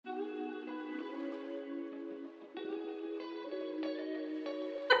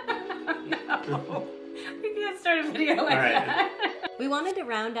No. We can't start a video like that. We wanted to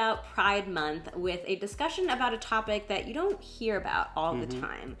round out Pride Month with a discussion about a topic that you don't hear about all the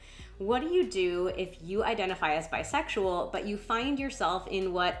time. What do you do if you identify as bisexual, but you find yourself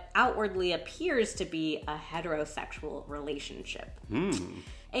in what outwardly appears to be a heterosexual relationship?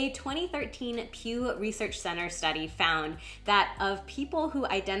 A 2013 Pew Research Center study found that of people who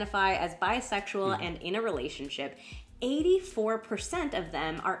identify as bisexual and in a relationship, 84% of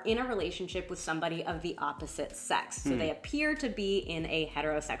them are in a relationship with somebody of the opposite sex. So they appear to be in a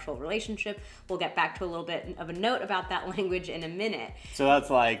heterosexual relationship. We'll get back to a little bit of a note about that language in a minute. So that's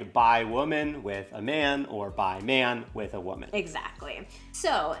like bi woman with a man or bi man with a woman. Exactly.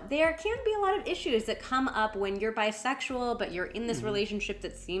 So there can be a lot of issues that come up when you're bisexual, but you're in this relationship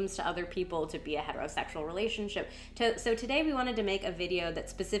that seems to other people to be a heterosexual relationship. So today we wanted to make a video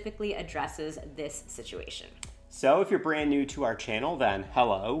that specifically addresses this situation. So if you're brand new to our channel, then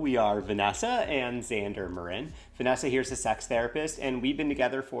hello, we are Vanessa and Xander Marin. Vanessa here's a sex therapist, and we've been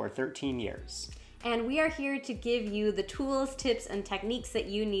together for 13 years. And we are here to give you the tools, tips, and techniques that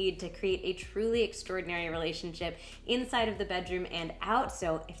you need to create a truly extraordinary relationship inside of the bedroom and out.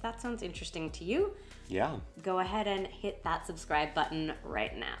 So if that sounds interesting to you, go ahead and hit that subscribe button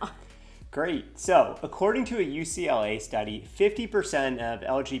right now. Great. So, according to a UCLA study, 50% of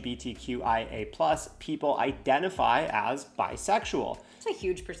LGBTQIA+ people identify as bisexual. It's a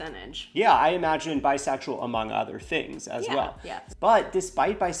huge percentage. Yeah, I imagine bisexual among other things as well. Yeah. But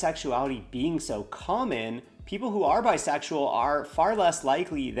despite bisexuality being so common, people who are bisexual are far less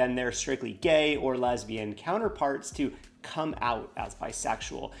likely than their strictly gay or lesbian counterparts to come out as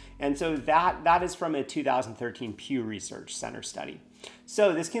bisexual. And so that is from a 2013 Pew Research Center study.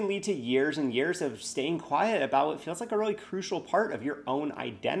 So this can lead to years and years of staying quiet about what feels like a really crucial part of your own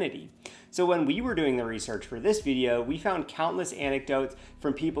identity. So when we were doing the research for this video, we found countless anecdotes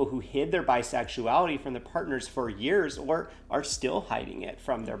from people who hid their bisexuality from their partners for years or are still hiding it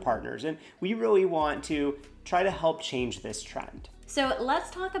from their partners. And we really want to try to help change this trend. So let's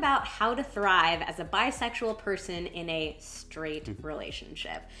talk about how to thrive as a bisexual person in a straight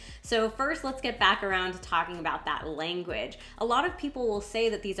relationship. So first, let's get back around to talking about that language. A lot of people will say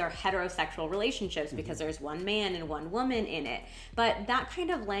that these are heterosexual relationships because there's one man and one woman in it. But that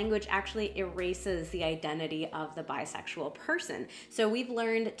kind of language actually erases the identity of the bisexual person. So we've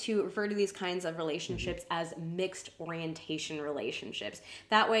learned to refer to these kinds of relationships as mixed orientation relationships.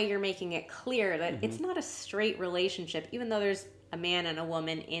 That way you're making it clear that it's not a straight relationship, even though there's a man and a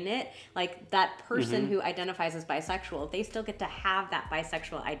woman in it. Like that person who identifies as bisexual, they still get to have that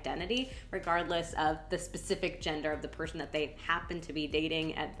bisexual identity regardless of the specific gender of the person that they happen to be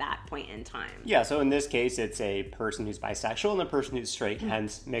dating at that point in time. Yeah, so in this case, it's a person who's bisexual and a person who's straight,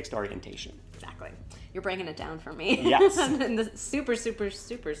 hence mixed orientation. Exactly. You're breaking it down for me. Yes. In the super, super,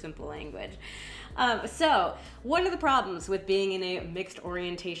 super simple language. So what are the problems with being in a mixed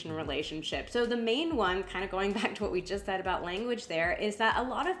orientation relationship? So the main one, kind of going back to what we just said about language there, is that a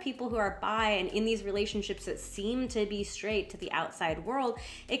lot of people who are bi and in these relationships that seem to be straight to the outside world,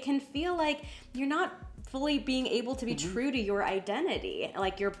 it can feel like you're not fully being able to be true to your identity.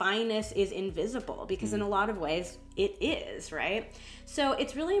 Like your bi-ness is invisible because in a lot of ways it is, right? So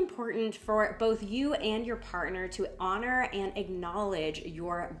it's really important for both you and your partner to honor and acknowledge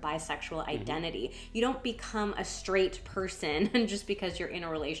your bisexual identity. You don't become a straight person just because you're in a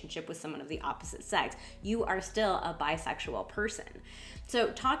relationship with someone of the opposite sex. You are still a bisexual person. So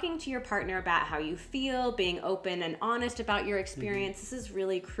talking to your partner about how you feel, being open and honest about your experience, this is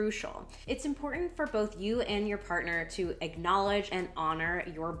really crucial. It's important for both you and your partner to acknowledge and honor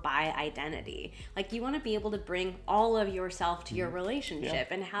your bi identity. Like you want to be able to bring all of yourself to your relationship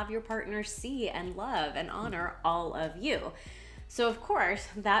and have your partner see and love and honor all of you. So of course,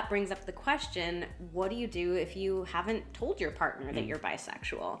 that brings up the question, what do you do if you haven't told your partner that you're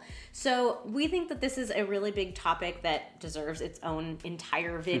bisexual? So we think that this is a really big topic that deserves its own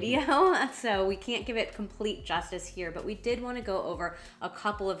entire video. So we can't give it complete justice here, but we did want to go over a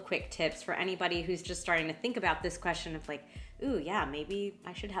couple of quick tips for anybody who's just starting to think about this question of like, ooh, yeah, maybe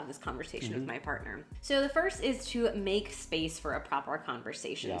I should have this conversation with my partner. So the first is to make space for a proper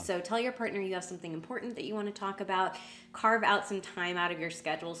conversation. So tell your partner you have something important that you want to talk about. Carve out some time out of your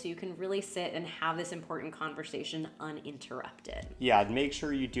schedule so you can really sit and have this important conversation uninterrupted. Yeah, make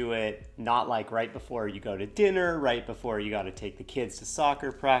sure you do it not like right before you go to dinner, right before you got to take the kids to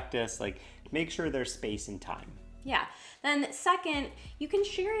soccer practice. Like, make sure there's space and time. Yeah. Then second, you can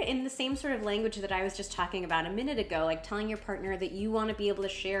share it in the same sort of language that I was just talking about a minute ago, like telling your partner that you want to be able to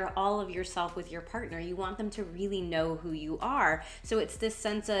share all of yourself with your partner. You want them to really know who you are. So it's this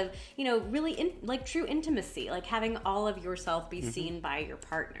sense of, you know, really like true intimacy, like having all of yourself be seen by your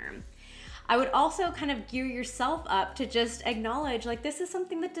partner. I would also kind of gear yourself up to just acknowledge, like, this is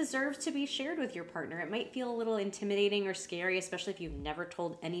something that deserves to be shared with your partner. It might feel a little intimidating or scary, especially if you've never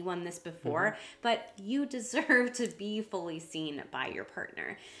told anyone this before, but you deserve to be fully seen by your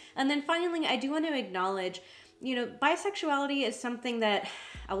partner. And then finally, I do want to acknowledge, you know, bisexuality is something that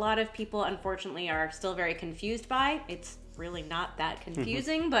a lot of people, unfortunately, are still very confused by. It's really not that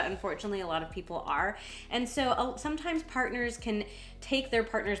confusing, but unfortunately a lot of people are. And so sometimes partners can take their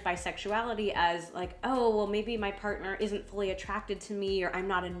partner's bisexuality as like, oh, well, maybe my partner isn't fully attracted to me, or I'm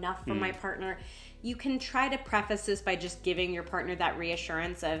not enough for my partner. You can try to preface this by just giving your partner that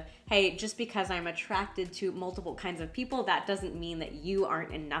reassurance of, hey, just because I'm attracted to multiple kinds of people, that doesn't mean that you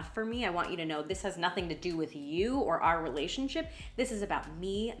aren't enough for me. I want you to know this has nothing to do with you or our relationship. This is about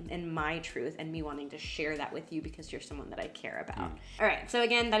me and my truth and me wanting to share that with you because you're someone that I care about. All right, so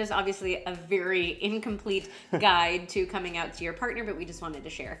again, that is obviously a very incomplete guide to coming out to your partner, but we just wanted to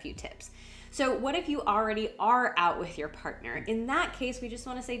share a few tips. So what if you already are out with your partner? In that case, we just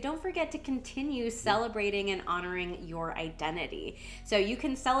want to say, don't forget to continue celebrating and honoring your identity. So you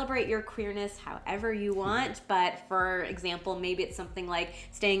can celebrate your queerness however you want, but for example, maybe it's something like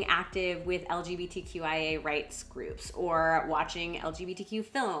staying active with LGBTQIA rights groups, or watching LGBTQ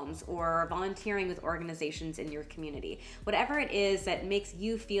films, or volunteering with organizations in your community. Whatever it is that makes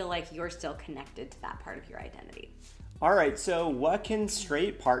you feel like you're still connected to that part of your identity. All right, so what can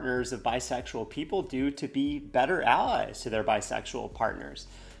straight partners of bisexual people do to be better allies to their bisexual partners?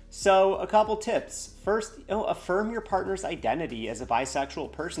 So a couple tips. First, affirm your partner's identity as a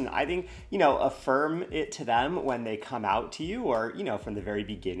bisexual person. I think, affirm it to them when they come out to you, or, from the very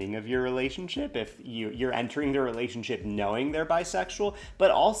beginning of your relationship, if you're entering the relationship knowing they're bisexual, but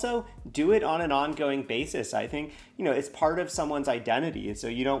also do it on an ongoing basis. I think, it's part of someone's identity, and so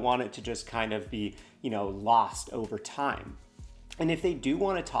you don't want it to just kind of be, lost over time. And if they do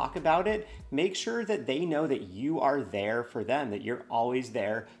want to talk about it, make sure that they know that you are there for them, that you're always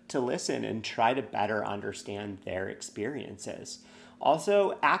there to listen and try to better understand their experiences.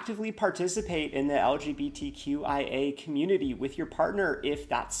 Also, actively participate in the LGBTQIA community with your partner if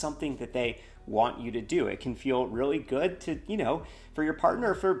that's something that they want you to do. It can feel really good to, for your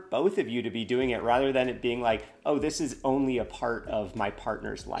partner, for both of you to be doing it, rather than it being like, oh, this is only a part of my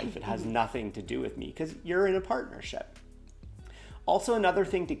partner's life. It has nothing to do with me, because you're in a partnership. Also, another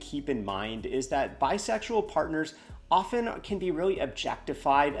thing to keep in mind is that bisexual partners often can be really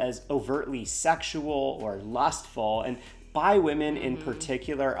objectified as overtly sexual or lustful, and bi women in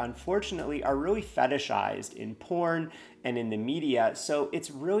particular, unfortunately, are really fetishized in porn and in the media. So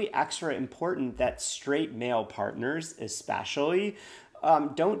it's really extra important that straight male partners, especially,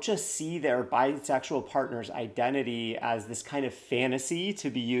 don't just see their bisexual partner's identity as this kind of fantasy to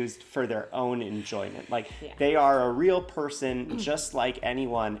be used for their own enjoyment. They are a real person just like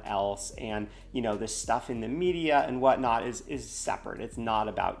anyone else, and the stuff in the media and whatnot is separate. It's not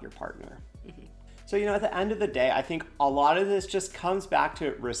about your partner. So, at the end of the day, I think a lot of this just comes back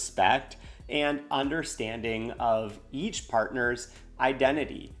to respect and understanding of each partner's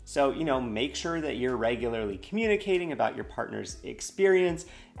identity. So, make sure that you're regularly communicating about your partner's experience.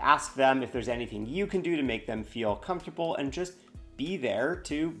 Ask them if there's anything you can do to make them feel comfortable, and just be there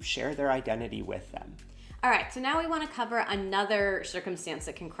to share their identity with them. All right, so now we want to cover another circumstance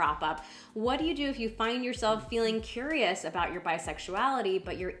that can crop up. What do you do if you find yourself feeling curious about your bisexuality,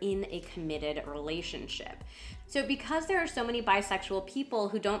 but you're in a committed relationship? So because there are so many bisexual people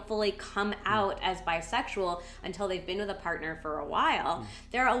who don't fully come out as bisexual until they've been with a partner for a while,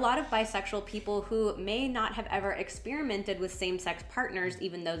 there are a lot of bisexual people who may not have ever experimented with same-sex partners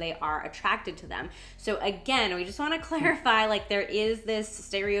even though they are attracted to them. So again, we just want to clarify, there is this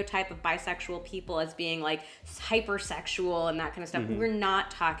stereotype of bisexual people as being hypersexual and that kind of stuff. We're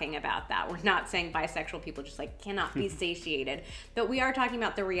not talking about that. We're not saying bisexual people just cannot be satiated. But we are talking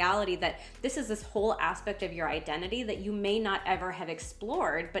about the reality that this is this whole aspect of your identity that you may not ever have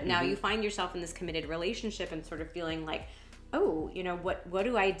explored, but now you find yourself in this committed relationship and sort of feeling like, oh, what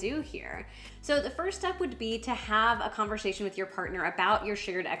do I do here? So the first step would be to have a conversation with your partner about your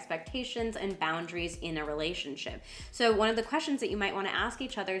shared expectations and boundaries in a relationship. So one of the questions that you might want to ask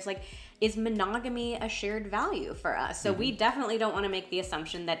each other is monogamy a shared value for us? So we definitely don't want to make the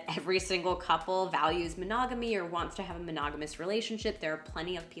assumption that every single couple values monogamy or wants to have a monogamous relationship. There are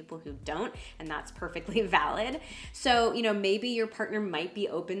plenty of people who don't, and that's perfectly valid. So, maybe your partner might be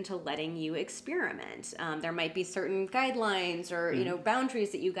open to letting you experiment. There might be certain guidelines guidelines or, you know,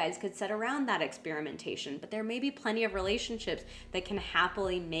 boundaries that you guys could set around that experimentation. But there may be plenty of relationships that can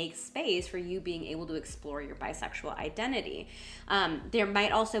happily make space for you being able to explore your bisexual identity. There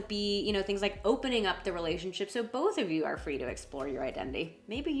might also be, you know, things like opening up the relationship so both of you are free to explore your identity.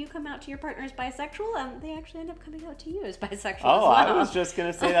 Maybe you come out to your partner as bisexual and they actually end up coming out to you as bisexual as well. I was just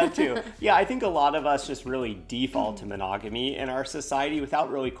going to say that too. Yeah, I think a lot of us just really default to monogamy in our society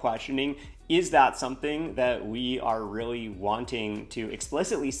without really questioning, is that something that we are really wanting to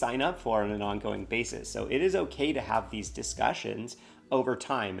explicitly sign up for on an ongoing basis? So it is okay to have these discussions over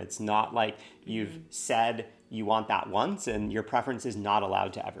time. It's not like you've said you want that once and your preference is not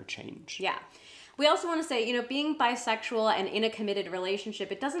allowed to ever change. Yeah. We also want to say, you know, being bisexual and in a committed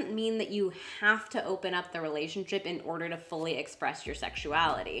relationship, it doesn't mean that you have to open up the relationship in order to fully express your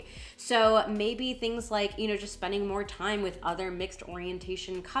sexuality. So maybe things like, you know, just spending more time with other mixed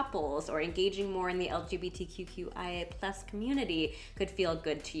orientation couples or engaging more in the LGBTQIA plus community could feel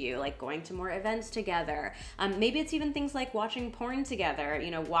good to you, like going to more events together. Maybe it's even things like watching porn together, you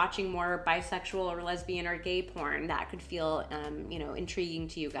know, watching more bisexual or lesbian or gay porn. That could feel, you know, intriguing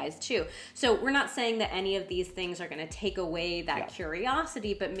to you guys too. So we're not saying that any of these things are going to take away that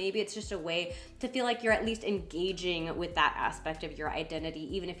curiosity, but maybe it's just a way to feel like you're at least engaging with that aspect of your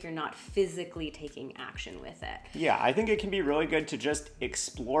identity, even if you're not physically taking action with it. Yeah, I think it can be really good to just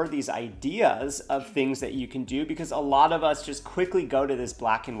explore these ideas of things that you can do, because a lot of us just quickly go to this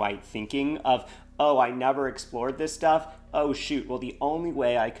black and white thinking of, oh, I never explored this stuff. Oh shoot, well the only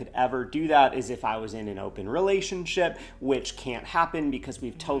way I could ever do that is if I was in an open relationship, which can't happen because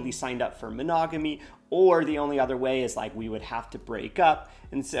we've totally signed up for monogamy, or the only other way is like we would have to break up.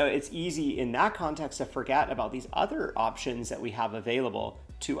 And so it's easy in that context to forget about these other options that we have available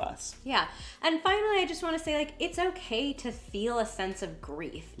to us. Yeah. And finally, I just want to say, like, it's okay to feel a sense of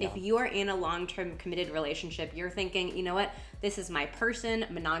grief. Yeah. If you are in a long-term committed relationship, you're thinking, you know what, this is my person,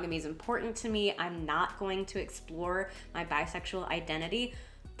 monogamy is important to me, I'm not going to explore my bisexual identity.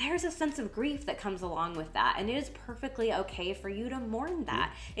 There's a sense of grief that comes along with that, and it is perfectly okay for you to mourn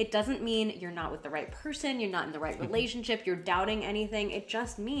that. It doesn't mean you're not with the right person, you're not in the right relationship, you're doubting anything. It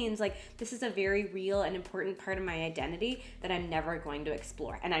just means, like, this is a very real and important part of my identity that I'm never going to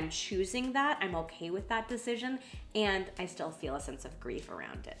explore, and I'm choosing that. I'm okay with that decision, and I still feel a sense of grief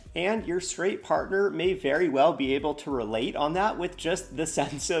around it. And your straight partner may very well be able to relate on that with just the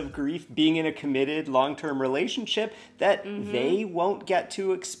sense of grief being in a committed long-term relationship that they won't get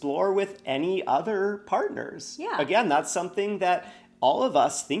to explore with any other partners. Yeah. Again, that's something that all of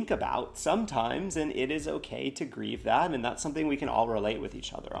us think about sometimes, and it is okay to grieve that, and that's something we can all relate with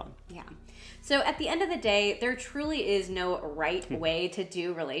each other on. Yeah. So at the end of the day, there truly is no right way to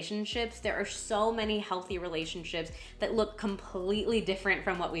do relationships. There are so many healthy relationships that look completely different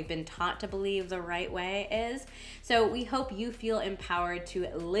from what we've been taught to believe the right way is. So we hope you feel empowered to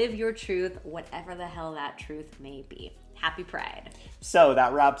live your truth, whatever the hell that truth may be. Happy Pride. So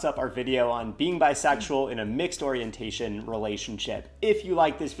that wraps up our video on being bisexual in a mixed orientation relationship. If you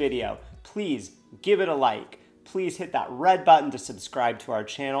like this video, please give it a like. Please hit that red button to subscribe to our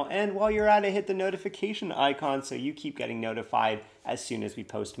channel. And while you're at it, hit the notification icon so you keep getting notified as soon as we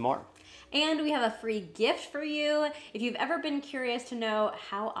post more. And we have a free gift for you. If you've ever been curious to know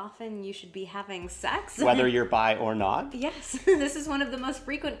how often you should be having sex, whether you're bi or not. Yes, this is one of the most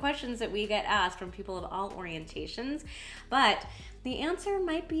frequent questions that we get asked from people of all orientations. But the answer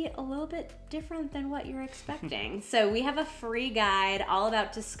might be a little bit different than what you're expecting. So we have a free guide all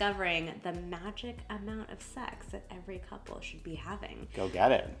about discovering the magic amount of sex that every couple should be having. Go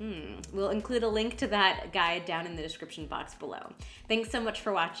get it. We'll include a link to that guide down in the description box below. Thanks so much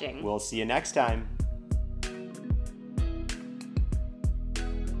for watching. We'll see you next time.